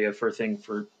Smith area for a thing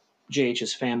for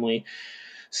JH's family.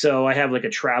 So I have like a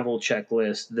travel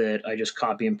checklist that I just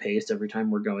copy and paste every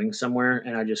time we're going somewhere,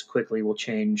 and I just quickly will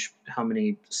change how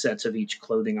many sets of each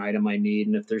clothing item I need,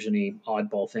 and if there's any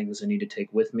oddball things I need to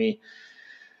take with me.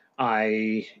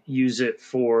 I use it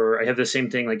I have the same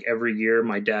thing like every year.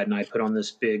 My dad and I put on this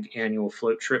big annual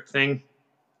float trip thing.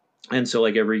 And so,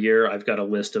 like, every year, I've got a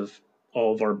list of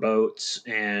all of our boats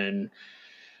and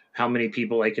how many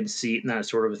people I can seat and that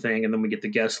sort of a thing. And then we get the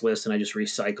guest list and I just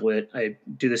recycle it. I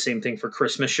do the same thing for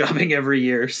Christmas shopping every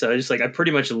year. So I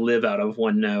pretty much live out of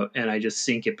OneNote and I just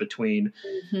sync it between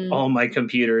Mhm. all my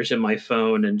computers and my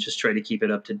phone and just try to keep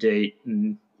it up to date.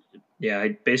 And yeah,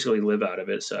 I basically live out of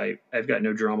it. So I've got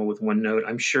no drama with OneNote.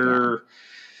 I'm Yeah. sure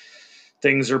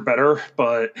things are better,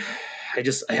 but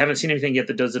I haven't seen anything yet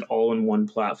that does it all in one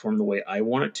platform the way I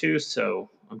want it to. So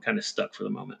I'm kind of stuck for the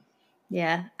moment.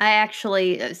 Yeah. I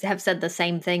actually have said the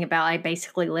same thing about I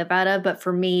basically live out of, but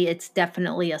for me, it's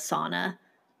definitely Asana.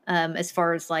 As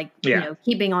far as like, Yeah.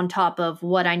 keeping on top of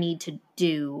what I need to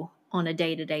do on a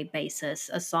day to day basis,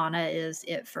 Asana is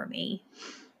it for me.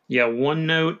 Yeah,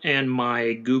 OneNote and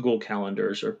my Google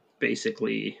calendars are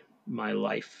basically my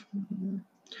life. Mhm.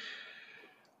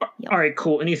 All Yep. right,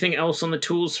 cool. Anything else on the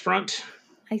tools front?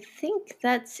 I think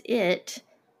that's it.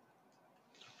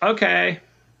 Okay.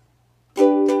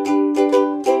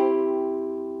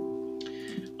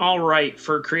 All right,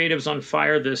 for Creatives on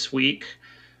Fire this week,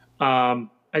 I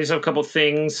just have a couple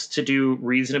things to do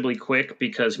reasonably quick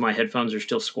because my headphones are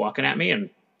still squawking at me, and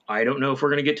I don't know if we're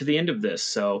going to get to the end of this.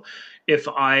 So if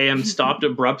I am stopped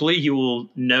abruptly, you will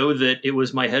know that it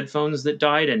was my headphones that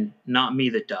died and not me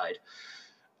that died.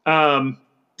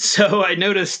 So I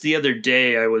noticed the other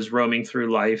day I was roaming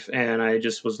through life and I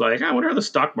just was like, I wonder how the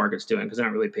stock market's doing because I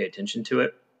don't really pay attention to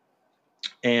it.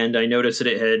 And I noticed that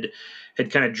it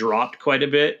had kind of dropped quite a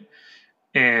bit.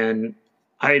 And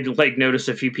I'd like noticed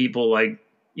a few people like,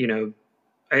 you know,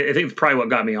 I think probably what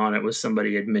got me on it was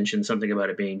somebody had mentioned something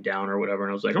about it being down or whatever.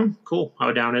 And I was like, oh, cool.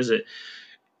 How down is it?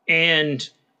 And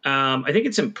I think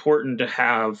it's important to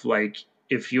have like,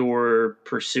 if you're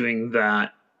pursuing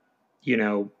that, you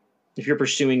know, if you're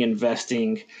pursuing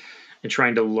investing and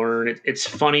trying to learn, it's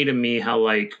funny to me how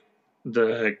like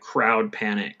the crowd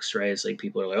panics, right? It's like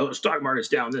people are like, oh, the stock market's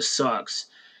down. This sucks.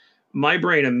 My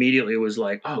brain immediately was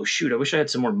like, oh, shoot, I wish I had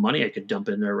some more money I could dump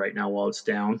in there right now while it's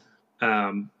down.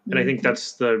 And I think Mhm.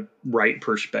 that's the right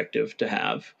perspective to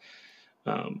have.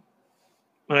 Um,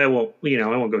 and I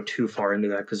won't go too far into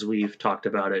that because we've talked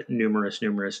about it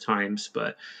numerous times,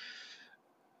 but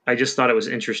I just thought it was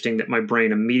interesting that my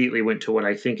brain immediately went to what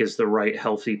I think is the right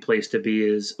healthy place to be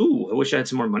is, ooh, I wish I had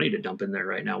some more money to dump in there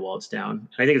right now while it's down.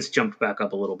 I think it's jumped back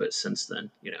up a little bit since then,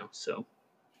 so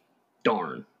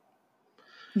darn.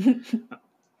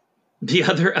 The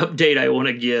other update I want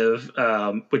to give,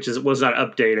 which was not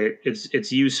updated,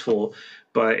 it's useful,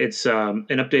 but it's an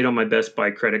update on my Best Buy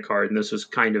credit card, and this was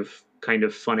kind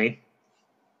of funny.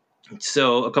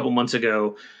 So a couple months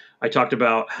ago, I talked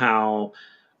about how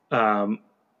um,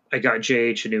 I got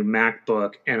JH a new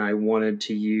MacBook, and I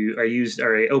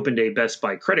opened a Best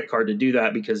Buy credit card to do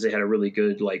that because they had a really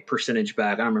good like percentage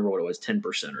back. I don't remember what it was,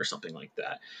 10% or something like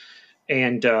that.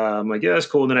 And I'm like, yeah, that's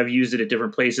cool. And then I've used it at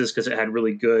different places because it had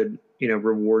really good,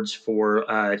 rewards for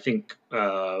I think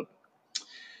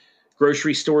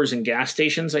grocery stores and gas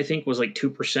stations. I think was like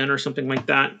 2% or something like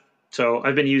that. So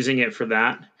I've been using it for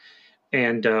that.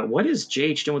 And what is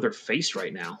JH doing with her face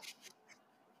right now?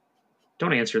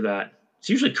 Don't answer that. It's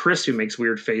usually Chris who makes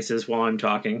weird faces while I'm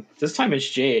talking. This time it's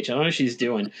JH. I don't know what she's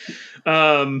doing.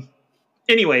 Um,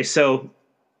 anyway, so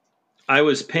I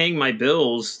was paying my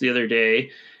bills the other day,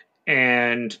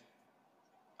 and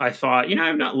I thought,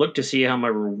 I've not looked to see how my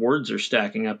rewards are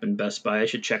stacking up in Best Buy. I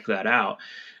should check that out.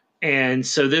 And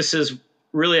so this is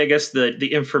really, I guess,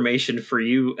 the information for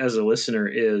you as a listener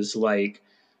is like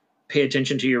pay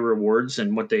attention to your rewards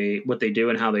and what they do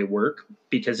and how they work,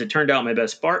 because it turned out my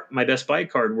Best Buy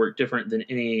card worked different than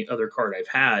any other card I've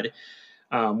had.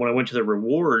 When I went to the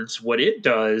rewards, what it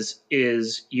does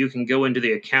is you can go into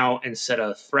the account and set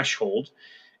a threshold,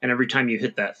 and every time you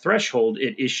hit that threshold,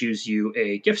 it issues you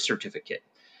a gift certificate.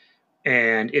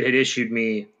 And it had issued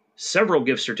me several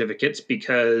gift certificates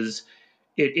because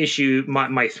it issued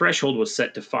my threshold was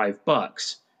set to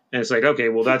 $5. And it's like, okay,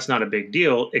 well, that's not a big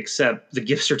deal, except the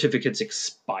gift certificates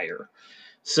expire.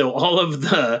 So all of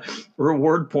the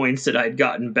reward points that I'd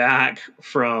gotten back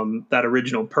from that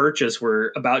original purchase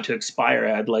were about to expire.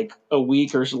 I had like a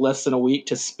week or less than a week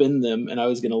to spend them, and I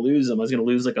was going to lose them. I was going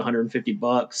to lose like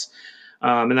 $150.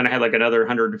 And then I had like another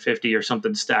 150 or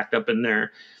something stacked up in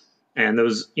there. And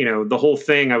those, the whole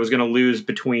thing I was going to lose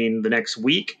between the next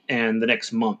week and the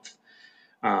next month.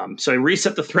 So I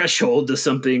reset the threshold to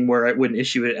something where I wouldn't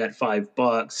issue it at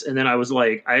 $5. And then I was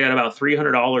like, I got about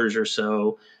 $300 or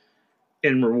so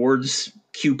in rewards,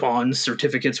 coupons,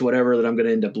 certificates, whatever, that I'm going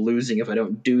to end up losing if I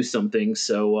don't do something.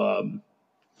 So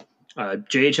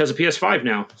JH has a PS5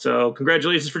 now, so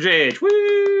congratulations for JH. Woo!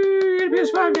 You got a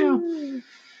PS5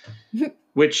 now.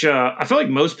 Which I feel like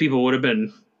most people would have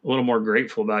been a little more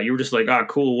grateful about. You were just like, ah,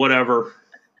 cool, whatever.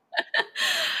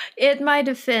 In my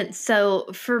defense, so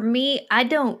for me, I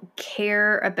don't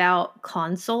care about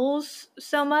consoles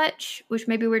so much, which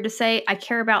may be weird to say. I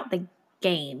care about the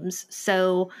games.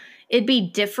 So it'd be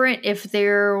different if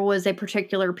there was a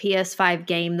particular PS5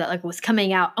 game that like was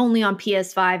coming out only on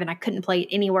PS5 and I couldn't play it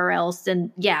anywhere else.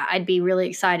 Then yeah, I'd be really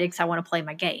excited because I want to play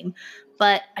my game.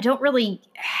 But I don't really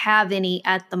have any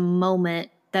at the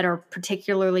moment that are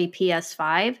particularly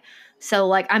PS5. So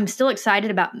like I'm still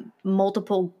excited about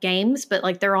multiple games, but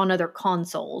like they're on other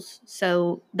consoles.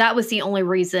 So that was the only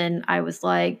reason I was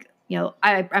like,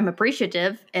 I'm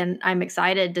appreciative and I'm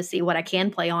excited to see what I can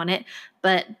play on it,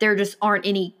 but there just aren't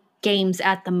any games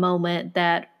at the moment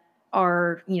that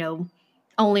are,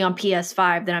 only on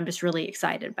PS5 that I'm just really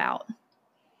excited about.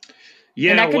 And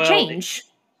Yeah, that could well, change.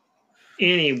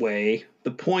 anyway,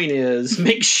 the point is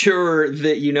make sure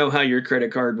that you know how your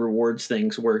credit card rewards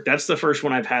things work. That's the first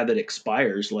one I've had that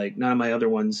expires. Like none of my other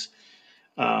ones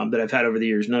that I've had over the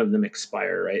years, none of them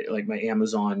expire, right? Like my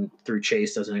Amazon through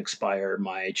Chase doesn't expire.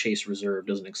 My Chase Reserve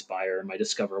doesn't expire. My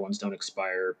Discover ones don't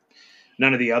expire.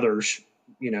 None of the others,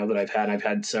 that I've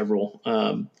had several.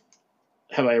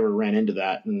 Have I ever ran into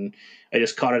that? And I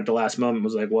just caught it at the last moment.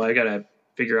 Was like, well, I got to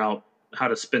figure out how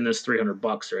to spend this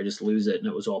 $300 or I just lose it. And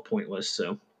it was all pointless.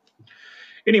 So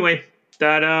anyway,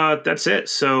 that's it.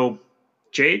 So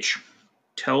JH,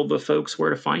 tell the folks where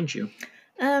to find you.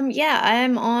 Yeah,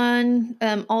 I'm on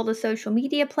all the social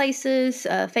media places,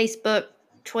 Facebook,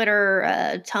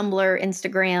 Twitter, Tumblr,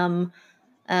 Instagram.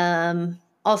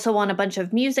 Also on a bunch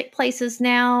of music places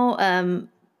now.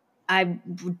 I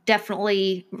would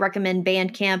definitely recommend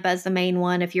Bandcamp as the main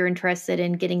one if you're interested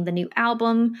in getting the new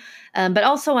album. But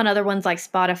also on other ones like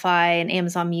Spotify and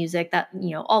Amazon Music. That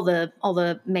all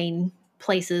the main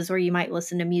places where you might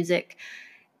listen to music.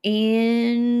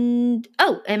 And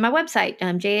my website,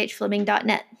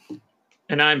 jhfleming.net.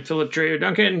 And I'm Philip Dreyer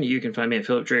Duncan. You can find me at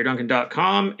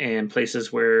philipdreyerduncan.com and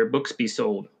places where books be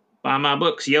sold. Buy my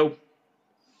books, yo.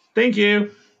 Thank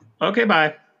you. Okay,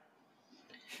 bye.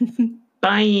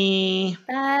 Bye.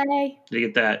 Bye. Did you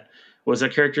get that? What was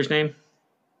that character's name?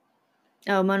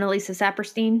 Oh, Mona Lisa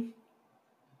Saperstein.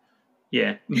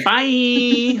 Yeah.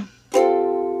 Bye.